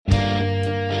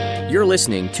You're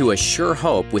listening to A Sure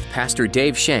Hope with Pastor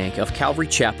Dave Shank of Calvary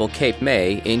Chapel, Cape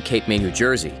May in Cape May, New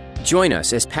Jersey. Join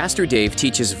us as Pastor Dave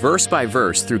teaches verse by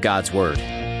verse through God's Word.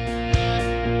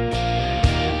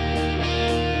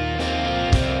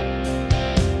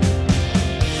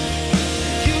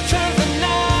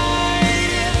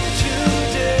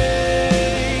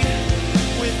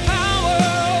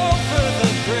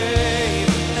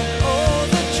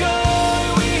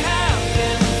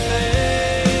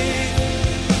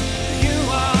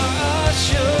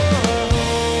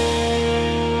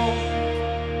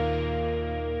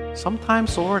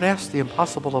 Sometimes the Lord asks the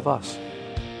impossible of us.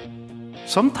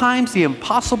 Sometimes the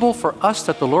impossible for us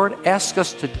that the Lord asks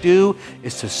us to do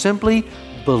is to simply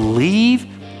believe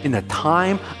in the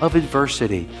time of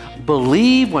adversity.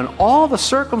 Believe when all the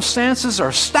circumstances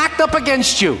are stacked up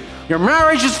against you. Your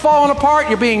marriage is falling apart.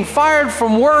 You're being fired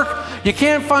from work. You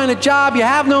can't find a job. You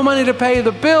have no money to pay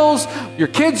the bills. Your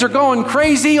kids are going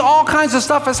crazy. All kinds of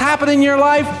stuff has happened in your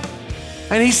life.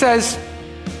 And he says,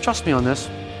 trust me on this.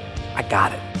 I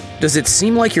got it. Does it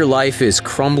seem like your life is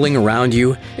crumbling around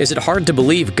you? Is it hard to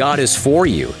believe God is for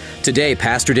you? Today,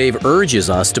 Pastor Dave urges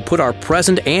us to put our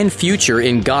present and future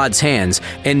in God's hands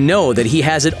and know that He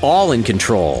has it all in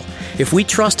control. If we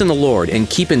trust in the Lord and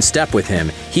keep in step with Him,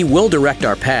 He will direct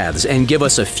our paths and give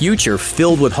us a future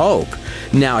filled with hope.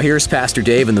 Now, here's Pastor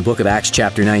Dave in the book of Acts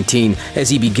chapter 19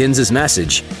 as he begins his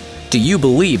message. Do you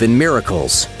believe in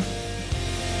miracles?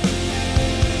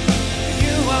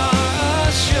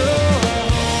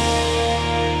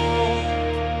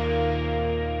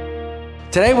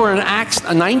 Today we're in Acts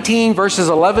 19, verses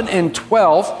 11 and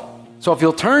 12. So if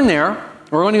you'll turn there,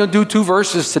 we're only going to do 2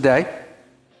 verses today.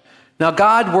 Now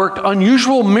God worked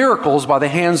unusual miracles by the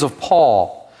hands of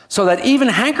Paul, so that even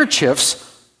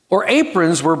handkerchiefs or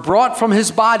aprons were brought from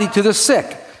his body to the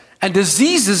sick, and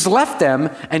diseases left them,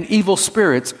 and evil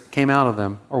spirits came out of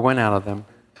them, or went out of them.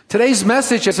 Today's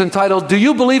message is entitled, Do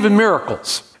You Believe in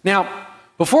Miracles? Now,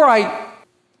 before I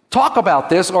talk about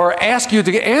this or ask you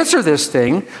to answer this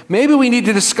thing, maybe we need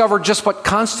to discover just what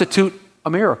constitutes a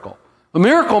miracle. A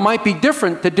miracle might be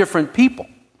different to different people.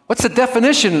 What's the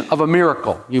definition of a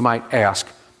miracle, you might ask?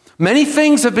 Many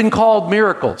things have been called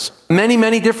miracles.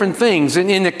 Many different things.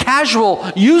 And in the casual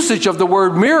usage of the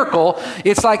word miracle,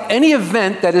 it's like any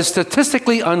event that is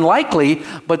statistically unlikely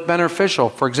but beneficial.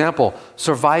 For example,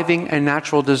 surviving a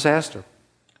natural disaster.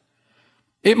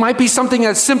 It might be something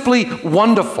that's simply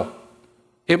wonderful.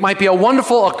 It might be a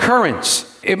wonderful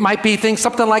occurrence. It might be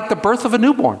something like the birth of a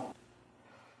newborn.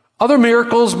 Other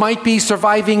miracles might be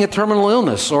surviving a terminal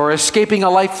illness or escaping a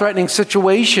life-threatening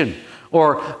situation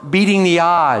or beating the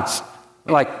odds,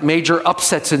 like major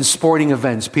upsets in sporting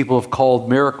events people have called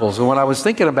miracles. And when I was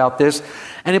thinking about this,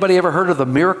 anybody ever heard of the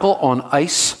Miracle on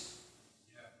Ice?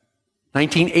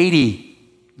 1980.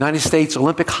 United States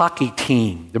Olympic hockey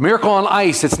team. The Miracle on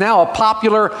Ice. It's now a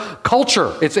popular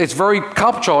culture. It's very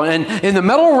cultural. And in the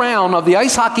medal round of the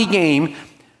ice hockey game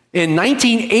in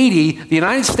 1980, the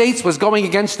United States was going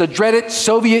against the dreaded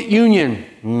Soviet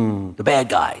Union. The bad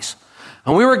guys.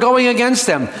 And we were going against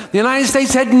them. The United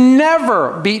States had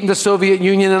never beaten the Soviet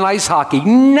Union in ice hockey.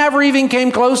 Never even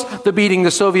came close to beating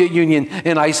the Soviet Union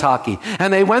in ice hockey.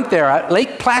 And they went there at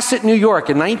Lake Placid, New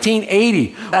York in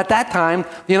 1980. At that time,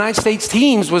 the United States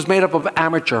teams was made up of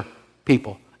amateur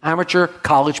people. Amateur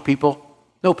college people,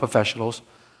 no professionals.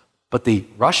 But the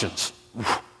Russians,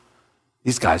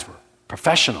 these guys were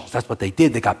professionals. That's what they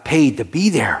did. They got paid to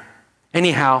be there.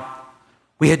 Anyhow,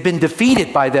 we had been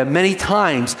defeated by them many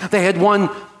times. They had won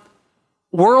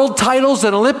world titles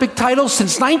and Olympic titles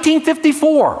since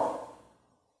 1954.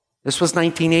 This was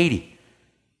 1980.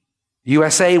 The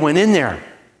USA went in there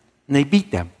and they beat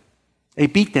them. They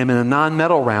beat them in a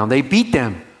non-medal round. They beat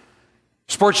them.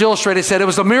 Sports Illustrated said it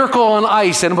was a miracle on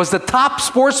ice and it was the top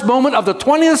sports moment of the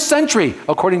 20th century,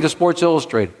 according to Sports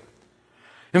Illustrated.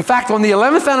 In fact, on the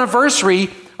 11th anniversary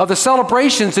of the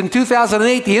celebrations in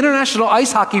 2008, the International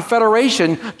Ice Hockey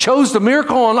Federation chose the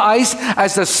Miracle on Ice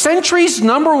as the century's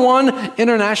 #1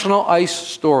 international ice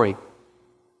story.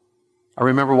 I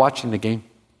remember watching the game.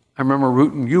 I remember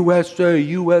rooting, USA,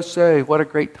 USA. What a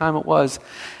great time it was.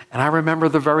 And I remember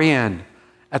the very end.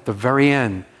 At the very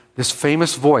end, this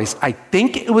famous voice, I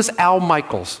think it was Al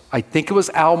Michaels. I think it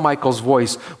was Al Michaels'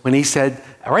 voice when he said,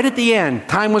 right at the end,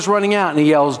 time was running out, and he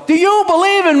yells, "Do you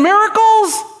believe in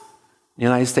miracles?" The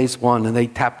United States won, and they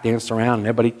tap danced around, and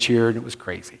everybody cheered. It was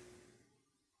crazy.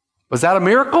 Was that a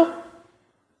miracle?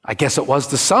 I guess it was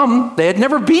to some. They had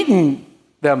never beaten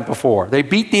them before. They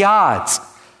beat the odds.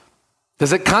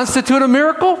 Does it constitute a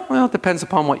miracle? Well, it depends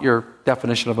upon what your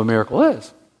definition of a miracle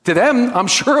is. To them, I'm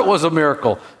sure it was a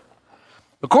miracle.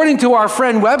 According to our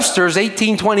friend Webster's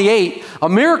 1828, a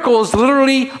miracle is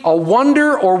literally a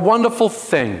wonder or wonderful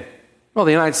thing. Well,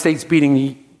 the United States beating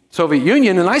the Soviet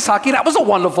Union in ice hockey, that was a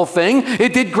wonderful thing.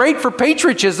 It did great for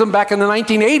patriotism back in the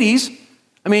 1980s.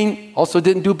 Also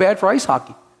didn't do bad for ice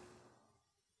hockey.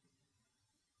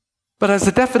 But as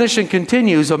the definition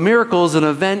continues, a miracle is an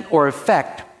event or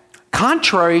effect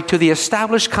contrary to the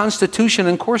established constitution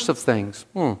and course of things.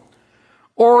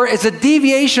 Or it's a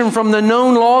deviation from the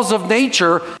known laws of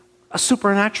nature, a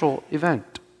supernatural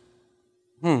event.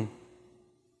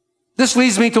 This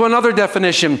leads me to another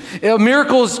definition. A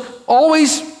miracle is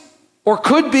always or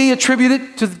could be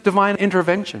attributed to divine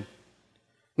intervention.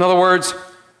 In other words,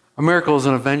 a miracle is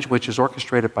an event which is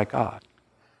orchestrated by God.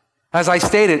 As I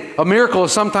stated, a miracle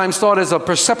is sometimes thought as a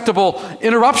perceptible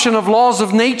interruption of laws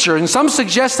of nature, and some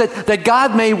suggest that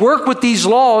God may work with these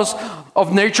laws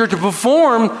of nature to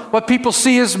perform what people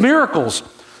see as miracles.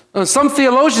 Some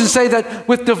theologians say that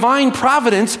with divine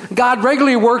providence, God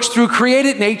regularly works through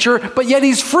created nature, but yet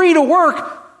he's free to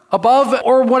work above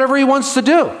or whatever he wants to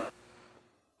do.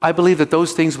 I believe that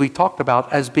those things we talked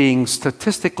about as being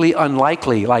statistically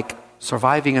unlikely, like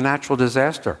surviving a natural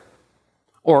disaster,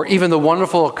 or even the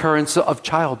wonderful occurrence of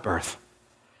childbirth,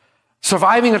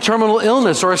 surviving a terminal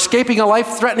illness, or escaping a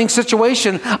life-threatening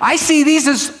situation, I see these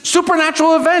as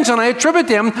supernatural events, and I attribute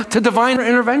them to divine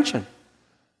intervention.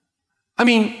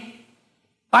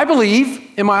 I believe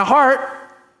in my heart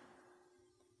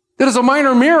that it's a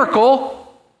minor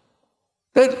miracle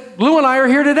that Lou and I are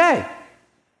here today.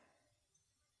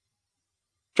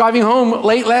 Driving home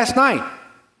late last night,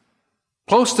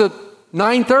 close to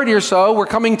 9:30 or so, we're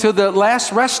coming to the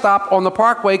last rest stop on the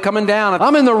parkway coming down.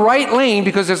 I'm in the right lane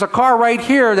because there's a car right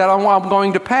here that I'm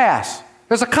going to pass.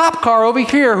 There's a cop car over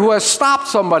here who has stopped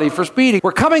somebody for speeding.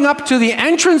 We're coming up to the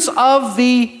entrance of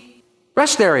the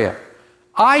rest area.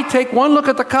 I take one look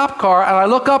at the cop car and I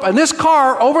look up, and this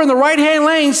car over in the right-hand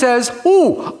lane says,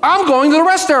 "Ooh, I'm going to the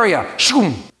rest area."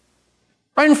 Shoom,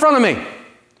 right in front of me.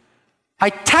 I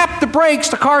tapped the brakes,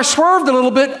 the car swerved a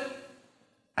little bit,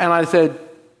 and I said,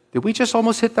 "Did we just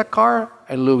almost hit that car?"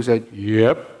 And Lou said,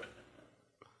 "Yep."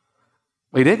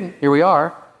 We didn't. Here we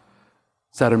are.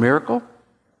 Is that a miracle?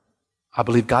 I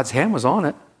believe God's hand was on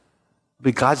it. I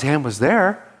believe God's hand was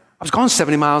there. I was going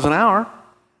 70 miles an hour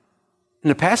in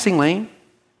the passing lane.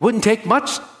 Wouldn't take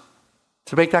much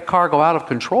to make that car go out of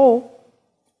control.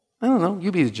 I don't know.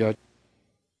 You be the judge.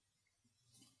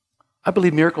 I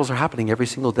believe miracles are happening every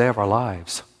single day of our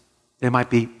lives. There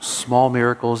might be small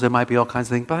miracles. There might be all kinds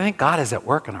of things. But I think God is at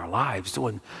work in our lives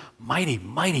doing mighty,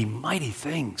 mighty, mighty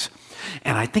things.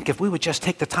 And I think if we would just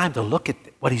take the time to look at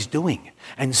what he's doing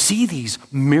and see these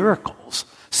miracles,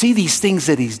 see these things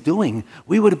that he's doing,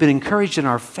 we would have been encouraged in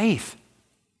our faith.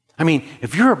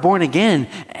 If you're born again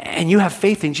and you have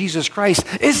faith in Jesus Christ,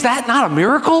 is that not a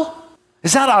miracle?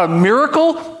 Is that not a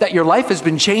miracle that your life has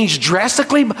been changed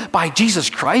drastically by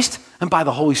Jesus Christ and by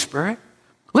the Holy Spirit?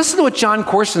 Listen to what John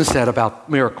Corson said about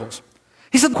miracles.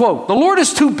 He said, quote, "The Lord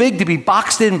is too big to be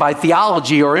boxed in by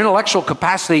theology or intellectual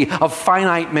capacity of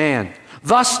finite man.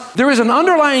 Thus, there is an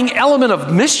underlying element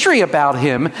of mystery about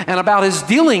him and about his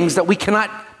dealings that we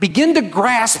cannot begin to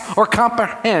grasp or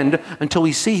comprehend until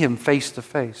we see him face to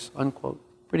face," unquote.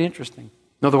 Pretty interesting.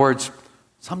 In other words,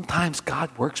 sometimes God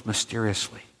works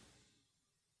mysteriously.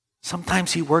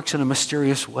 Sometimes he works in a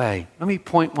mysterious way. Let me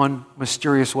point one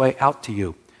mysterious way out to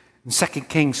you. In 2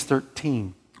 Kings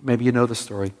 13, maybe you know the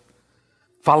story.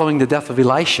 Following the death of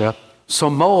Elisha,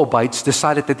 some Moabites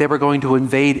decided that they were going to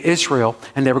invade Israel,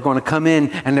 and they were going to come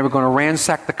in and they were going to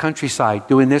ransack the countryside,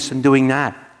 doing this and doing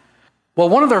that. Well,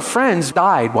 one of their friends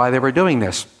died while they were doing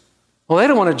this. Well, they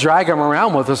didn't want to drag him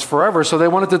around with us forever, so they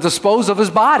wanted to dispose of his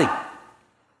body.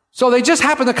 So they just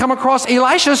happened to come across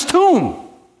Elisha's tomb.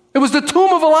 It was the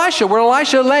tomb of Elisha, where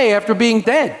Elisha lay after being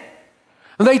dead.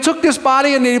 And they took this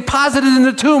body and they deposited it in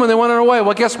the tomb and they went on their way.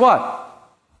 Well, guess what?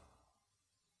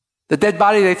 The dead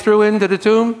body they threw into the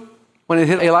tomb, when it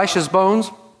hit Elisha's bones,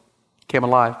 came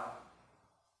alive.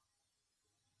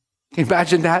 Can you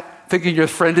imagine that? Thinking your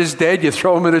friend is dead, you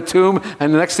throw him in a tomb,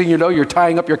 and the next thing you know, you're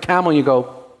tying up your camel and you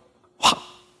go,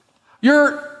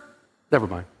 never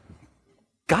mind.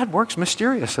 God works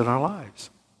mysterious in our lives.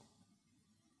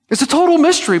 It's a total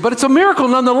mystery, but it's a miracle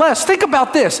nonetheless. Think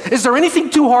about this. Is there anything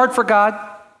too hard for God?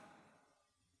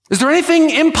 Is there anything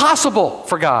impossible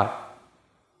for God?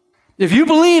 If you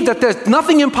believe that there's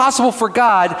nothing impossible for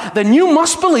God, then you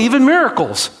must believe in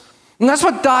miracles. And that's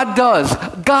what God does.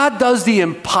 God does the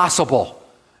impossible.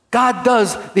 God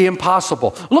does the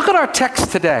impossible. Look at our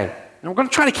text today. And we're going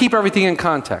to try to keep everything in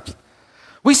context.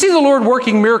 We see the Lord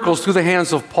working miracles through the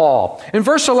hands of Paul. In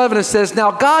verse 11 it says,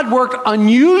 "Now God worked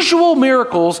unusual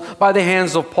miracles by the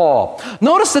hands of Paul."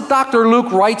 Notice that Dr.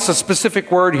 Luke writes a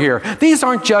specific word here. These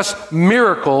aren't just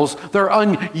miracles, they're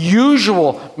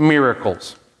unusual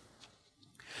miracles.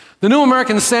 The New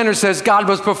American Standard says God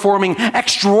was performing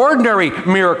extraordinary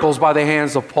miracles by the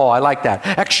hands of Paul. I like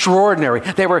that. Extraordinary.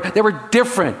 They were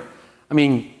different. I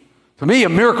mean, to me, a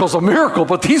miracle's a miracle,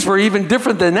 but these were even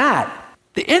different than that.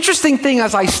 The interesting thing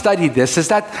as I studied this is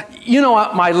that, you know,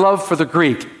 my love for the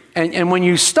Greek. And when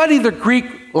you study the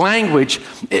Greek language,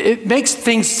 it makes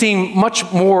things seem much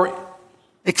more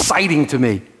exciting to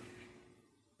me.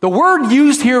 The word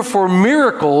used here for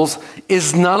miracles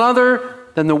is none other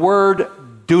than the word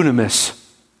dunamis.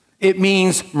 It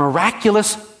means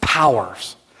miraculous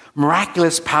powers.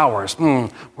 Miraculous powers.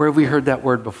 Where have we heard that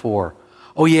word before?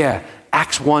 Oh yeah,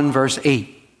 Acts 1 verse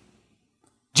 8.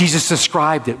 Jesus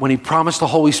described it when he promised the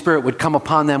Holy Spirit would come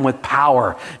upon them with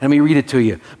power. Let me read it to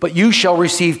you. "But you shall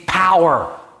receive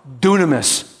power,"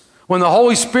 dunamis, "when the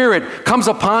Holy Spirit comes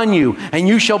upon you, and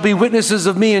you shall be witnesses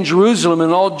of me in Jerusalem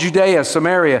and all Judea,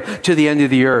 Samaria, to the end of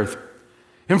the earth."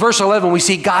 In verse 11, we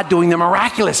see God doing the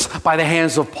miraculous by the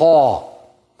hands of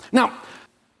Paul. Now,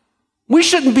 we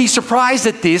shouldn't be surprised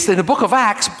at this. In the book of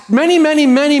Acts, many, many,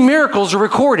 many miracles are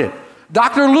recorded.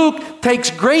 Dr. Luke takes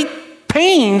great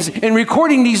pains in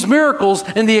recording these miracles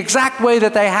in the exact way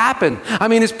that they happen. I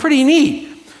mean, it's pretty neat.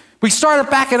 We started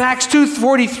back in Acts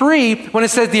 2:43 when it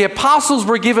says the apostles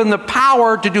were given the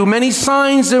power to do many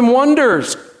signs and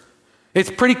wonders. It's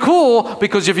pretty cool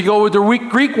because if you go with the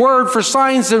Greek word for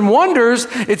signs and wonders,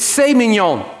 it's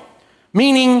semeion,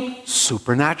 meaning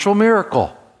supernatural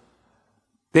miracle.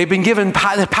 They've been given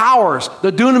the powers,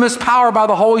 the dunamis power by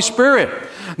the Holy Spirit.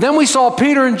 Then we saw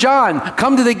Peter and John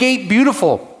come to the gate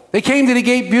beautiful. They came to the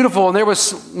gate beautiful, and there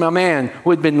was a man who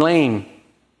had been lame,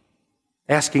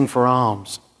 asking for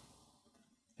alms.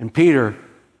 And Peter,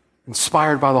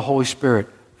 inspired by the Holy Spirit,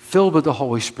 filled with the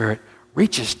Holy Spirit,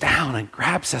 reaches down and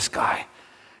grabs this guy.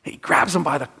 He grabs him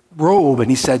by the robe, and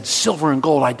he said, "Silver and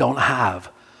gold I don't have,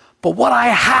 but what I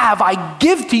have I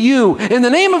give to you. In the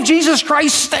name of Jesus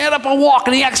Christ, stand up and walk."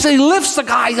 And he actually lifts the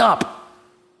guy up.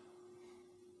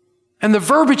 And the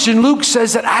verbiage in Luke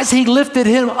says that as he lifted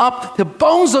him up, the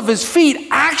bones of his feet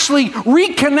actually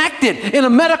reconnected in a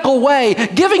medical way,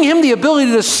 giving him the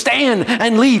ability to stand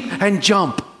and leap and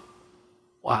jump.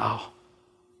 Wow.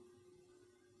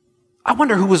 I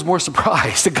wonder who was more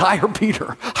surprised, the guy or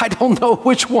Peter. I don't know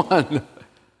which one.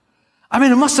 I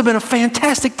mean, it must have been a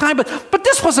fantastic time, but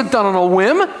this wasn't done on a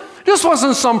whim. This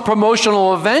wasn't some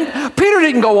promotional event. Peter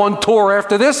didn't go on tour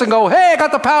after this and go, "Hey, I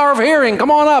got the power of hearing.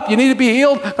 Come on up. You need to be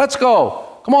healed? Let's go.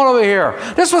 Come on over here."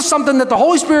 This was something that the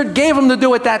Holy Spirit gave him to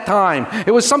do at that time.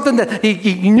 It was something that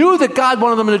he knew that God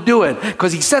wanted him to do it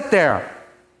because he sat there.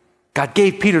 God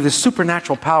gave Peter this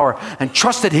supernatural power and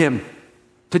trusted him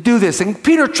to do this. And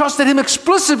Peter trusted him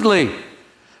explicitly.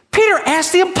 Peter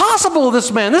asked the impossible of this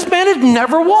man. This man had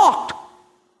never walked.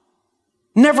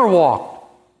 Never walked.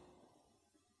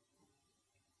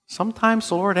 Sometimes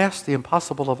the Lord asks the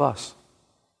impossible of us.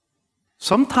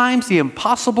 Sometimes the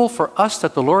impossible for us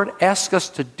that the Lord asks us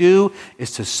to do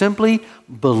is to simply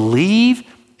believe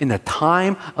in the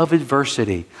time of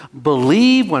adversity.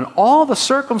 Believe when all the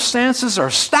circumstances are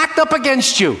stacked up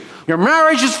against you. Your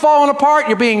marriage is falling apart.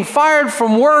 You're being fired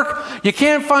from work. You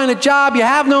can't find a job. You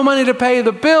have no money to pay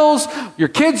the bills. Your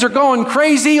kids are going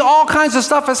crazy. All kinds of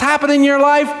stuff has happened in your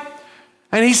life.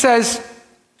 And he says,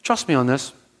 "Trust me on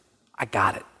this. I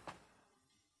got it."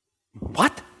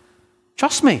 What?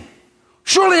 Trust me.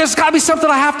 Surely there's got to be something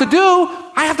I have to do.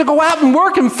 I have to go out and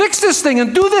work and fix this thing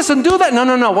and do this and do that.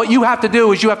 No. What you have to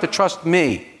do is you have to trust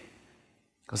me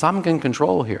because I'm in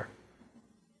control here.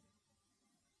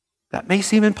 That may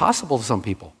seem impossible to some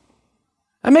people.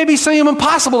 That may seem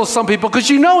impossible to some people because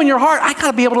you know in your heart, I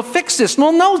got to be able to fix this.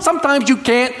 No, sometimes you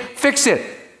can't fix it.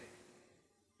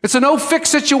 It's a no-fix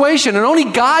situation, and only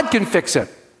God can fix it.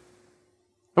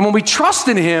 And when we trust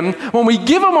in him, when we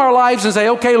give him our lives and say,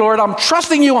 "Okay, Lord, I'm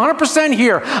trusting you 100%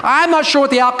 here. I'm not sure what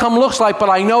the outcome looks like, but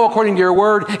I know according to your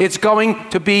word, it's going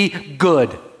to be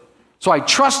good. So I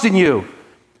trust in you."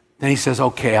 Then he says,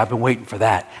 "Okay, I've been waiting for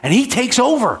that." And he takes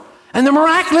over, and the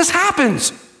miraculous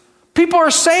happens. People are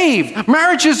saved.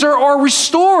 Marriages are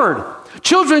restored.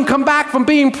 Children come back from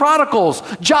being prodigals.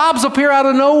 Jobs appear out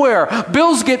of nowhere.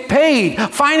 Bills get paid.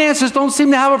 Finances don't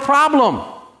seem to have a problem.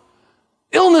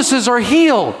 Illnesses are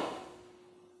healed.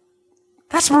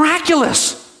 That's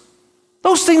miraculous.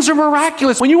 Those things are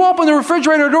miraculous. When you open the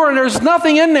refrigerator door and there's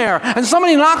nothing in there, and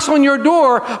somebody knocks on your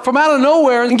door from out of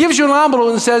nowhere and gives you an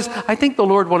envelope and says, "I think the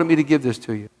Lord wanted me to give this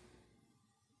to you."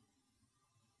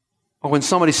 Or when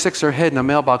somebody sticks their head in a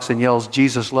mailbox and yells,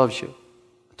 Jesus loves you.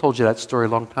 I told you that story a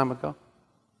long time ago.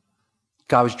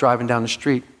 Guy was driving down the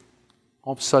street.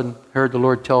 All of a sudden, heard the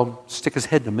Lord tell him, stick his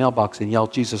head in the mailbox and yell,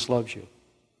 Jesus loves you.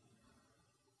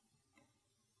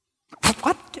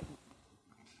 What?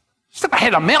 Stick my head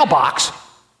in a mailbox?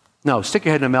 No, stick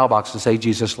your head in a mailbox and say,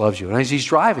 Jesus loves you. And as he's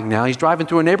driving now, he's driving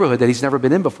through a neighborhood that he's never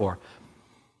been in before.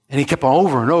 And he kept on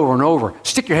over and over and over.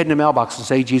 Stick your head in the mailbox and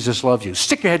say, Jesus loves you.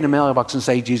 Stick your head in the mailbox and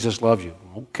say, Jesus loves you.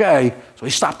 Okay. So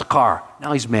he stopped the car.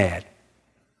 Now he's mad.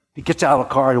 He gets out of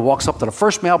the car and walks up to the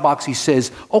first mailbox, he says,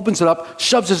 opens it up,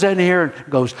 shoves his head in here and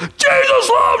goes, Jesus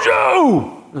loves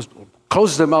you!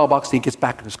 Closes the mailbox and he gets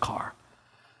back in his car.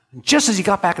 And just as he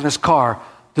got back in his car,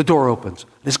 the door opens.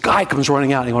 This guy comes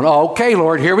running out and he goes, oh, okay,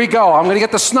 Lord, here we go. I'm going to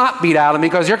get the snot beat out of me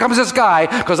because here comes this guy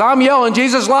because I'm yelling,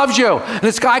 Jesus loves you. And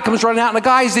this guy comes running out and the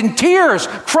guy's in tears,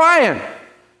 crying.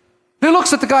 He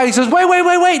looks at the guy and he says, wait.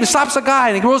 And he stops the guy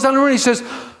and he goes down the road and he says,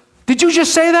 did you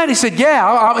just say that? He said,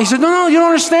 yeah. He said, no, you don't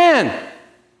understand.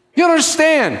 You don't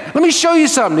understand. Let me show you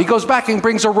something. He goes back and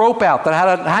brings a rope out that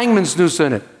had a hangman's noose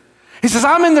in it. He says,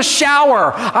 I'm in the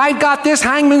shower. I've got this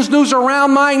hangman's noose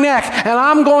around my neck, and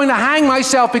I'm going to hang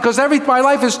myself because my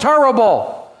life is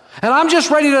terrible. And I'm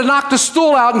just ready to knock the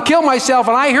stool out and kill myself,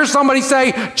 and I hear somebody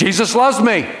say, Jesus loves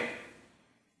me.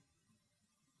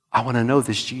 I want to know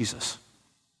this Jesus.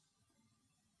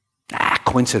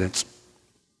 Coincidence.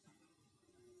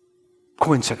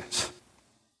 Coincidence.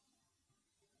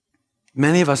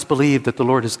 Many of us believe that the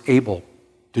Lord is able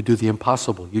to do the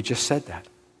impossible. You just said that.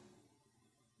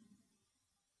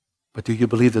 But do you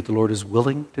believe that the Lord is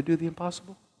willing to do the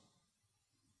impossible?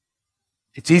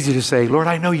 It's easy to say, Lord,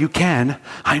 I know you can.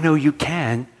 I know you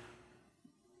can.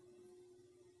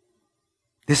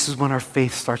 This is when our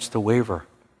faith starts to waver.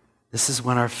 This is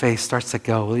when our faith starts to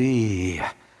go, eeh.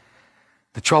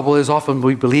 The trouble is often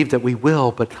we believe that we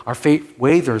will, but our faith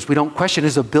wavers. We don't question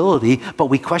his ability, but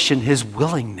we question his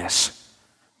willingness.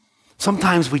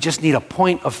 Sometimes we just need a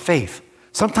point of faith.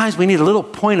 Sometimes we need a little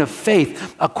point of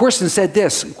faith. A Corson said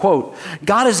this, quote,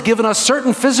 God has given us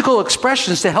certain physical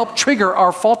expressions to help trigger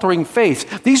our faltering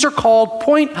faith. These are called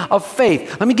point of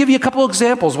faith. Let me give you a couple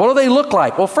examples. What do they look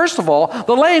like? Well, first of all,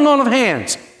 the laying on of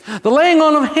hands. The laying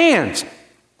on of hands.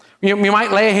 You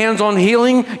might lay hands on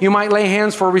healing. You might lay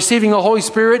hands for receiving the Holy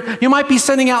Spirit. You might be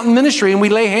sending out in ministry and we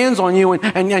lay hands on you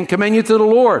and commend you to the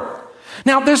Lord.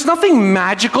 Now, there's nothing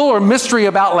magical or mystery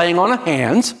about laying on of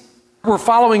hands. We're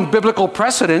following biblical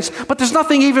precedents, but there's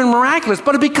nothing even miraculous.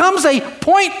 But it becomes a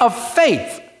point of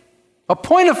faith. A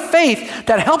point of faith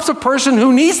that helps a person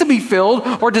who needs to be filled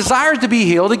or desires to be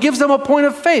healed. It gives them a point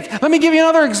of faith. Let me give you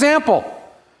another example.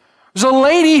 There's a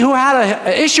lady who had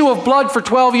an issue of blood for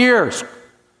 12 years.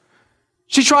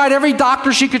 She tried every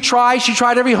doctor she could try. She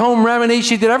tried every home remedy.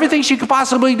 She did everything she could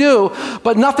possibly do,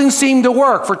 but nothing seemed to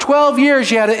work. For 12 years,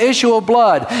 she had an issue of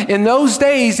blood. In those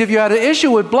days, if you had an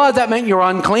issue with blood, that meant you were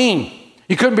unclean.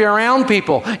 You couldn't be around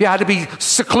people. You had to be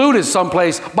secluded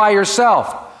someplace by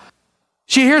yourself.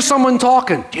 She hears someone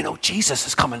talking. You know, Jesus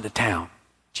is coming to town.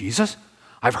 Jesus?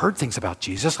 I've heard things about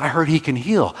Jesus. I heard he can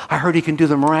heal. I heard he can do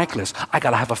the miraculous. I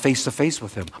got to have a face-to-face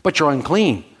with him. But you're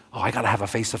unclean. Oh, I got to have a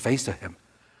face-to-face to him.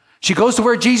 She goes to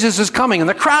where Jesus is coming, and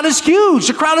the crowd is huge.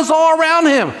 The crowd is all around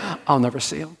him. I'll never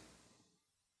see him.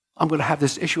 I'm going to have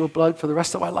this issue of blood for the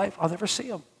rest of my life. I'll never see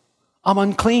him. I'm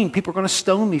unclean. People are going to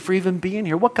stone me for even being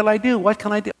here. What can I do? What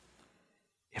can I do?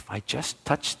 If I just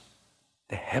touch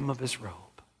the hem of his robe,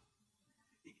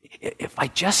 if I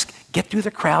just get through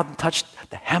the crowd and touch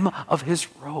the hem of his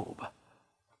robe,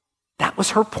 that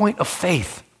was her point of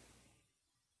faith.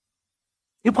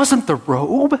 It wasn't the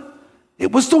robe.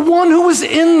 It was the one who was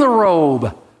in the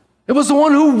robe. It was the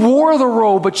one who wore the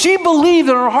robe. But she believed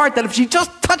in her heart that if she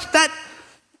just touched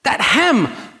that hem,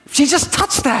 if she just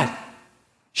touched that,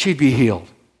 she'd be healed.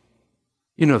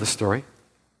 You know the story.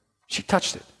 She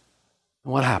touched it.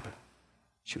 And what happened?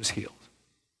 She was healed.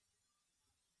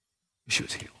 She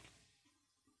was healed.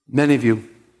 Many of you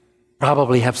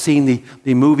probably have seen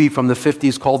the movie from the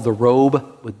 50s called The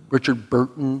Robe with Richard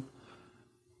Burton.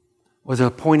 There's a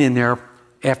point in there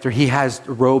after he has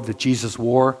the robe that Jesus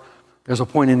wore. There's a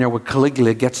point in there where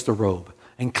Caligula gets the robe.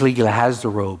 And Caligula has the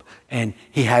robe. And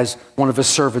he has one of his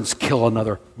servants kill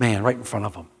another man right in front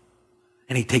of him.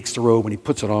 And he takes the robe and he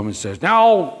puts it on and says,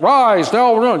 now rise,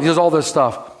 now run. He does all this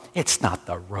stuff. It's not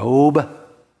the robe.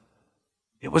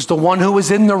 It was the one who was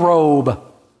in the robe. It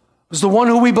was the one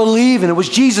who we believe in. It was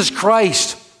Jesus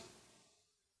Christ.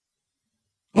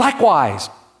 Likewise,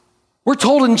 we're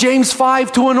told in James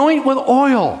 5 to anoint with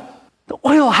oil. The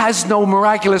oil has no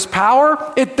miraculous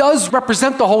power. It does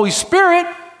represent the Holy Spirit,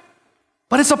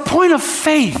 But it's a point of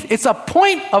faith. It's a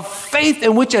point of faith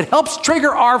in which it helps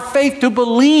trigger our faith to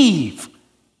believe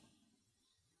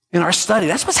in our study.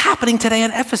 That's what's happening today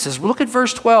in Ephesus. Look at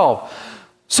verse 12.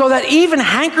 So that even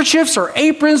handkerchiefs or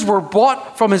aprons were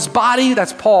brought from his body,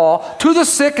 that's Paul, to the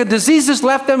sick, and diseases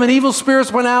left them, and evil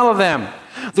spirits went out of them.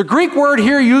 The Greek word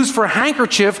here used for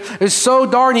handkerchief is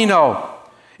sodarnino.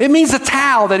 It means a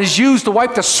towel that is used to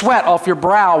wipe the sweat off your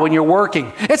brow when you're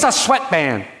working. It's a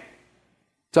sweatband.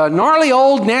 It's a gnarly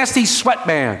old nasty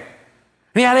sweatband.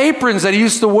 And he had aprons that he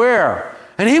used to wear.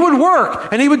 And he would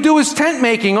work, and he would do his tent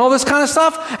making, all this kind of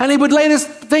stuff, and he would lay this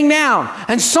thing down.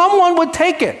 And someone would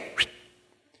take it.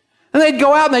 And they'd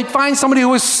go out and they'd find somebody who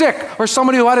was sick or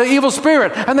somebody who had an evil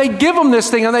spirit, and they'd give them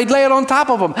this thing and they'd lay it on top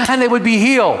of them, and they would be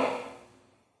healed.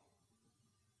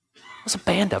 It was a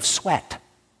band of sweat.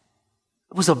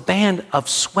 It was a band of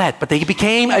sweat, but they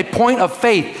became a point of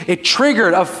faith. It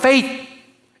triggered a faith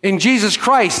in Jesus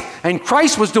Christ, and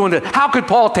Christ was doing it. How could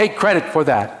Paul take credit for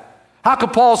that? How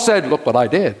could Paul say, look what I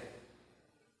did?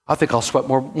 I think I'll sweat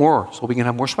more so we can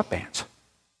have more sweatbands.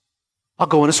 I'll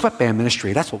go into sweatband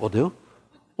ministry. That's what we'll do.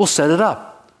 We'll set it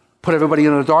up. Put everybody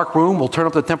in a dark room. We'll turn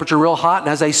up the temperature real hot, and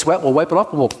as they sweat, we'll wipe it off,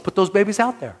 and we'll put those babies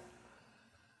out there.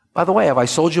 By the way, have I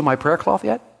sold you my prayer cloth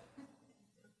yet?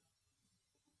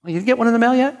 Well, you didn't get one in the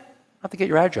mail yet? I have to get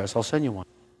your address. I'll send you one.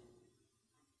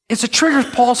 It's a trigger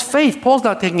to Paul's faith. Paul's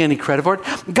not taking any credit for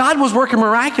it. God was working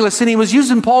miraculous, and he was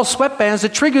using Paul's sweatbands to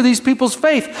trigger these people's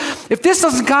faith. If this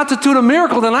doesn't constitute a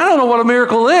miracle, then I don't know what a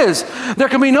miracle is. There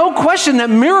can be no question that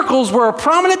miracles were a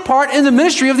prominent part in the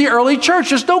ministry of the early church.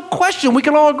 There's no question. We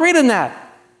can all agree on that.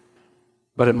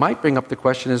 But it might bring up the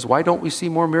question is, why don't we see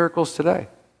more miracles today?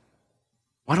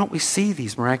 Why don't we see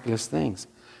these miraculous things?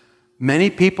 Many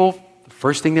people, the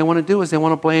first thing they want to do is they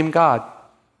want to blame God.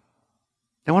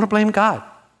 They want to blame God.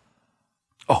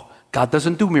 Oh, God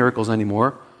doesn't do miracles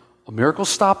anymore. Well, miracles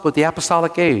stopped with the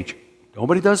apostolic age.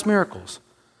 Nobody does miracles.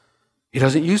 He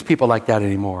doesn't use people like that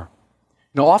anymore.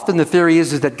 You know, often the theory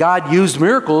is that God used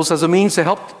miracles as a means to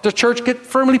help the church get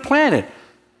firmly planted.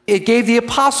 It gave the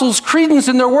apostles credence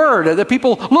in their word. The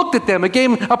people looked at them. It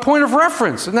gave them a point of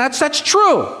reference. And that's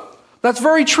true. That's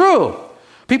very true.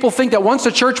 People think that once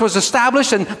the church was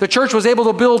established and the church was able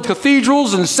to build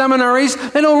cathedrals and seminaries,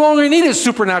 they no longer needed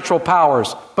supernatural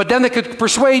powers. But then they could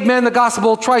persuade men the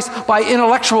gospel of Christ by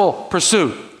intellectual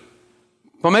pursuit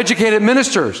from educated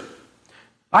ministers.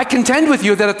 I contend with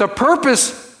you that if the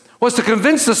purpose was to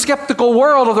convince the skeptical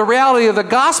world of the reality of the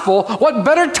gospel, what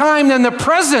better time than the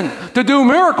present to do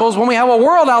miracles when we have a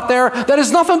world out there that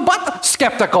is nothing but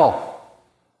skeptical,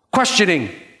 questioning,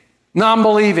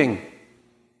 non-believing.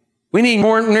 We need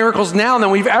more miracles now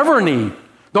than we've ever need.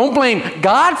 Don't blame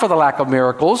God for the lack of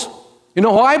miracles. You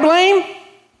know who I blame?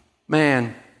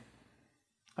 Man.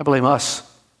 I blame us.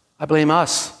 I blame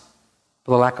us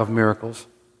for the lack of miracles.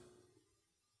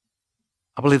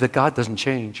 I believe that God doesn't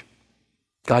change.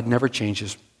 God never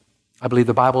changes. I believe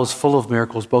the Bible is full of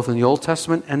miracles, both in the Old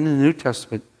Testament and in the New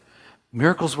Testament.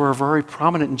 Miracles were very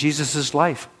prominent in Jesus'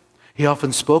 life. He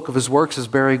often spoke of his works as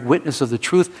bearing witness of the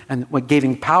truth and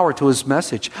giving power to his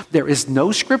message. There is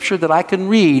no scripture that I can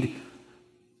read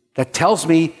that tells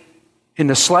me in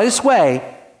the slightest way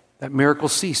that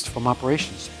miracles ceased from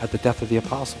operations at the death of the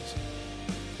apostles.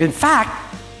 In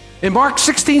fact, in Mark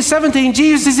 16:17,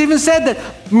 Jesus even said that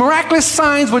miraculous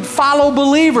signs would follow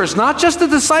believers, not just the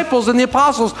disciples and the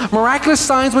apostles. Miraculous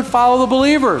signs would follow the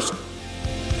believers.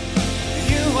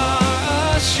 You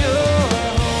are a sure.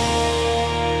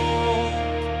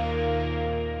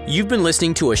 You've been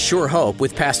listening to A Sure Hope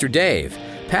with Pastor Dave.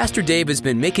 Pastor Dave has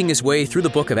been making his way through the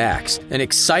book of Acts, an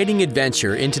exciting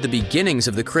adventure into the beginnings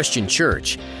of the Christian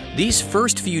church. These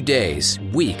first few days,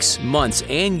 weeks, months,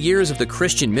 and years of the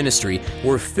Christian ministry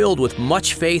were filled with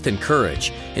much faith and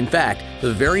courage. In fact,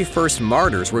 the very first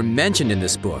martyrs were mentioned in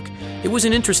this book. It was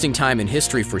an interesting time in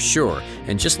history for sure,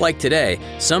 and just like today,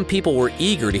 some people were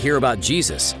eager to hear about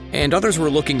Jesus, and others were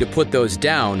looking to put those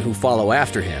down who follow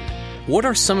after him. What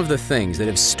are some of the things that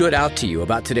have stood out to you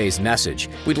about today's message?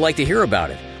 We'd like to hear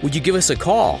about it. Would you give us a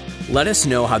call? Let us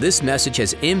know how this message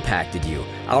has impacted you.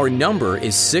 Our number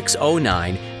is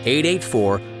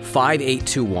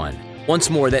 609-884-5821. Once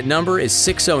more, that number is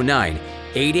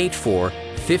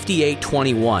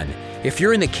 609-884-5821. If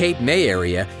you're in the Cape May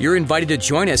area, you're invited to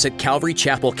join us at Calvary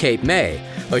Chapel, Cape May.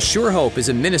 A Sure Hope is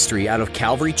a ministry out of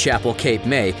Calvary Chapel, Cape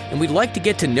May, and we'd like to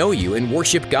get to know you and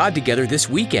worship God together this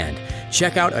weekend.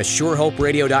 Check out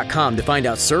ASureHopeRadio.com to find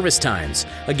out service times.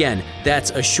 Again,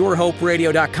 that's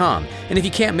ASureHopeRadio.com. And if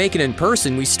you can't make it in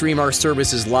person, we stream our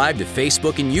services live to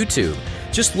Facebook and YouTube.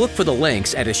 Just look for the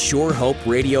links at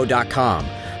ASureHopeRadio.com.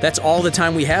 That's all the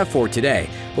time we have for today,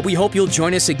 but we hope you'll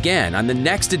join us again on the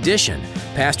next edition.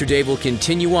 Pastor Dave will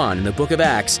continue on in the book of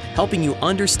Acts, helping you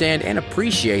understand and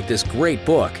appreciate this great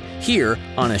book here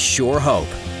on A Sure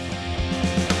Hope.